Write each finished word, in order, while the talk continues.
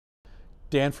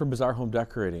Dan from Bazaar Home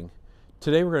Decorating.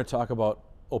 Today we're going to talk about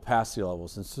opacity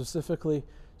levels and specifically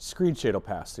screen shade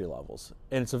opacity levels.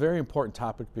 And it's a very important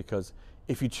topic because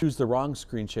if you choose the wrong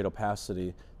screen shade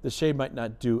opacity, the shade might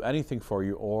not do anything for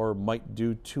you or might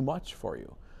do too much for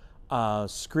you.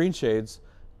 Screen shades,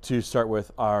 to start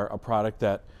with, are a product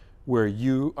that where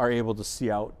you are able to see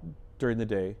out during the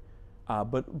day,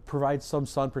 but provide some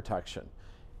sun protection.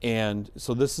 And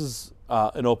so this is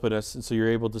an openness, and so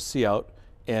you're able to see out,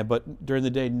 but during the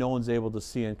day no one's able to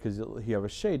see in because you have a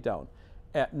shade down.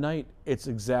 At night it's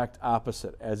exact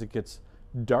opposite. As it gets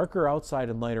darker outside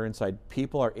and lighter inside,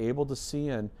 people are able to see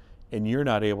in and you're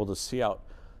not able to see out.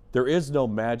 There is no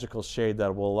magical shade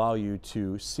that will allow you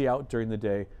to see out during the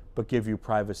day but give you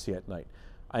privacy at night.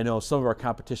 I know some of our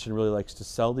competition really likes to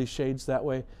sell these shades that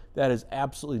way. That is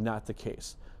absolutely not the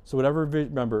case. So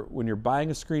remember, when you're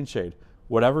buying a screen shade,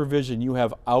 whatever vision you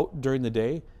have out during the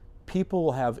day, people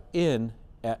will have in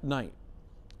at night.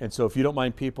 And so if you don't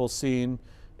mind people seeing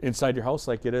inside your house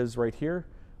like it is right here,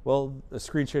 well, the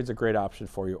screen shade's a great option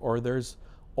for you. Or there's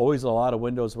always a lot of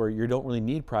windows where you don't really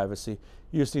need privacy.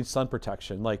 You just need sun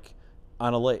protection, like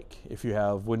on a lake. If you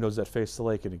have windows that face the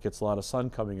lake and it gets a lot of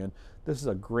sun coming in, this is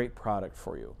a great product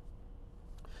for you.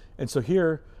 And so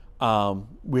here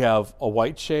we have a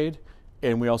white shade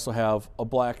and we also have a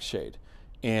black shade.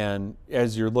 And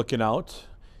as you're looking out,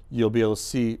 you'll be able to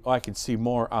see, oh, I can see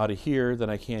more out of here than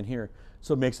I can here.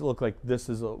 So it makes it look like this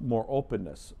is a more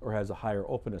openness or has a higher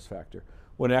openness factor.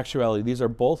 When in actuality, these are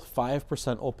both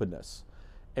 5% openness.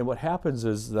 And what happens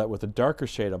is that with a darker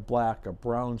shade, a black, a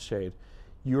brown shade,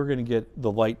 you're going to get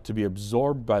the light to be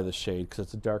absorbed by the shade because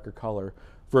it's a darker color,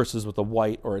 versus with a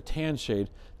white or a tan shade,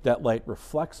 that light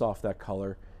reflects off that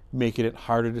color, making it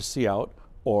harder to see out,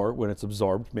 or when it's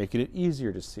absorbed, making it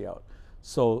easier to see out.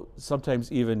 So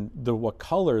sometimes even what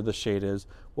color the shade is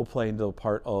will play into a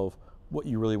part of what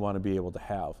you really want to be able to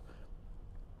have.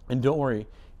 And don't worry,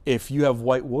 if you have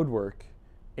white woodwork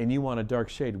and you want a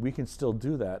dark shade, we can still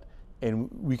do that.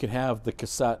 And we can have the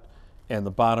cassette and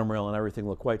the bottom rail and everything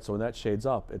look white. So when that shade's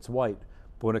up, it's white.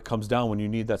 But when it comes down, when you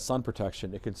need that sun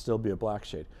protection, it can still be a black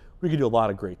shade. We can do a lot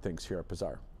of great things here at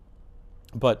Bazaar.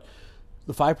 But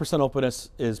the 5%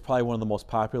 openness is probably one of the most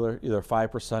popular. Either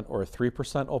 5% or a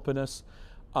 3% openness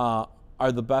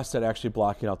are the best at actually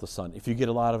blocking out the sun. If you get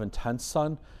a lot of intense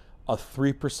sun, a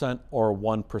 3% or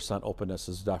 1% openness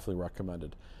is definitely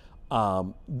recommended.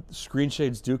 Screen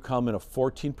shades do come in a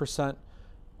 14%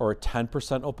 or a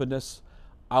 10% openness.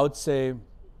 I would say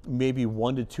maybe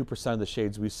 1 to 2% of the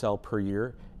shades we sell per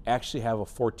year actually have a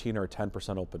 14 or a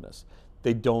 10% openness.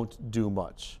 They don't do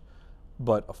much,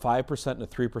 but a 5% and a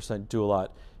 3% do a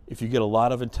lot. If you get a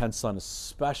lot of intense sun,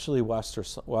 especially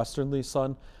westerly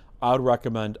sun, I would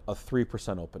recommend a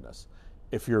 3% openness.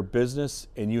 If you're a business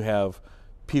and you have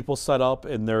people set up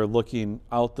and they're looking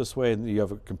out this way and you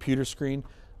have a computer screen,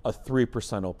 a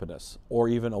 3% openness or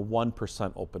even a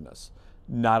 1% openness,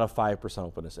 not a 5%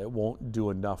 openness. It won't do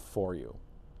enough for you.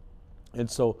 And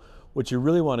so what you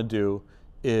really want to do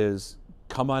is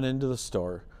come on into the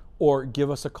store or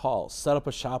give us a call, set up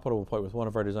a shop-at-home appointment with one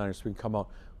of our designers so we can come out,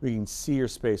 we can see your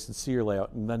space and see your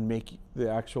layout and then make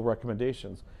the actual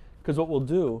recommendations. Because what we'll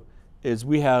do is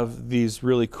we have these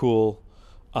really cool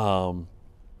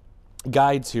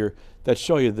guides here that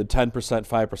show you the 10%, 5%,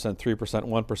 3%,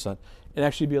 1%, and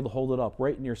actually be able to hold it up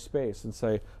right in your space and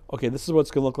say, okay, this is what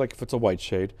it's going to look like if it's a white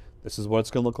shade. This is what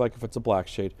it's going to look like if it's a black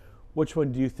shade. Which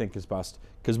one do you think is best?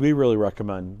 Because we really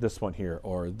recommend this one here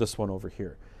or this one over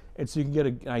here. And so you can get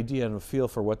an idea and a feel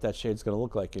for what that shade's going to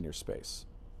look like in your space.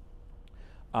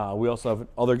 We also have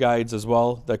other guides as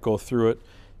well that go through it.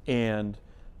 And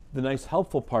the nice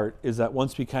helpful part is that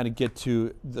once we kind of get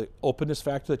to the openness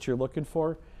factor that you're looking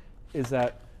for, is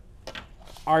that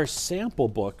our sample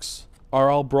books are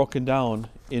all broken down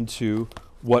into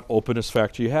what openness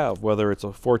factor you have, whether it's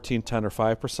a 14, 10, or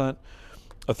 5%,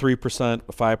 a 3%,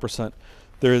 a 5%.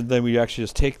 Then we actually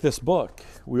just take this book,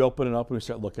 we open it up, and we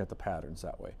start looking at the patterns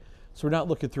that way. So we're not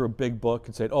looking through a big book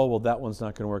and saying, oh, well, that one's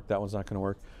not going to work, that one's not going to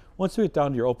work. Once we get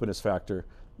down to your openness factor,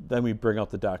 then we bring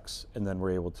out the decks, and then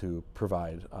we're able to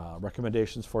provide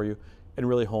recommendations for you and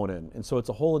really hone in. And so it's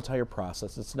a whole entire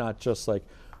process. It's not just like,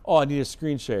 oh, I need a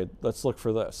screen shade, let's look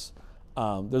for this.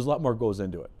 There's a lot more goes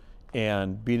into it.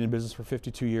 And being in business for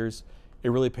 52 years, it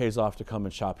really pays off to come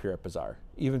and shop here at Bazaar.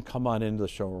 Even come on into the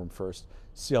showroom first,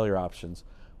 see all your options.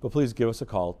 But please give us a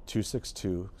call,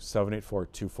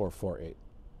 262-784-2448.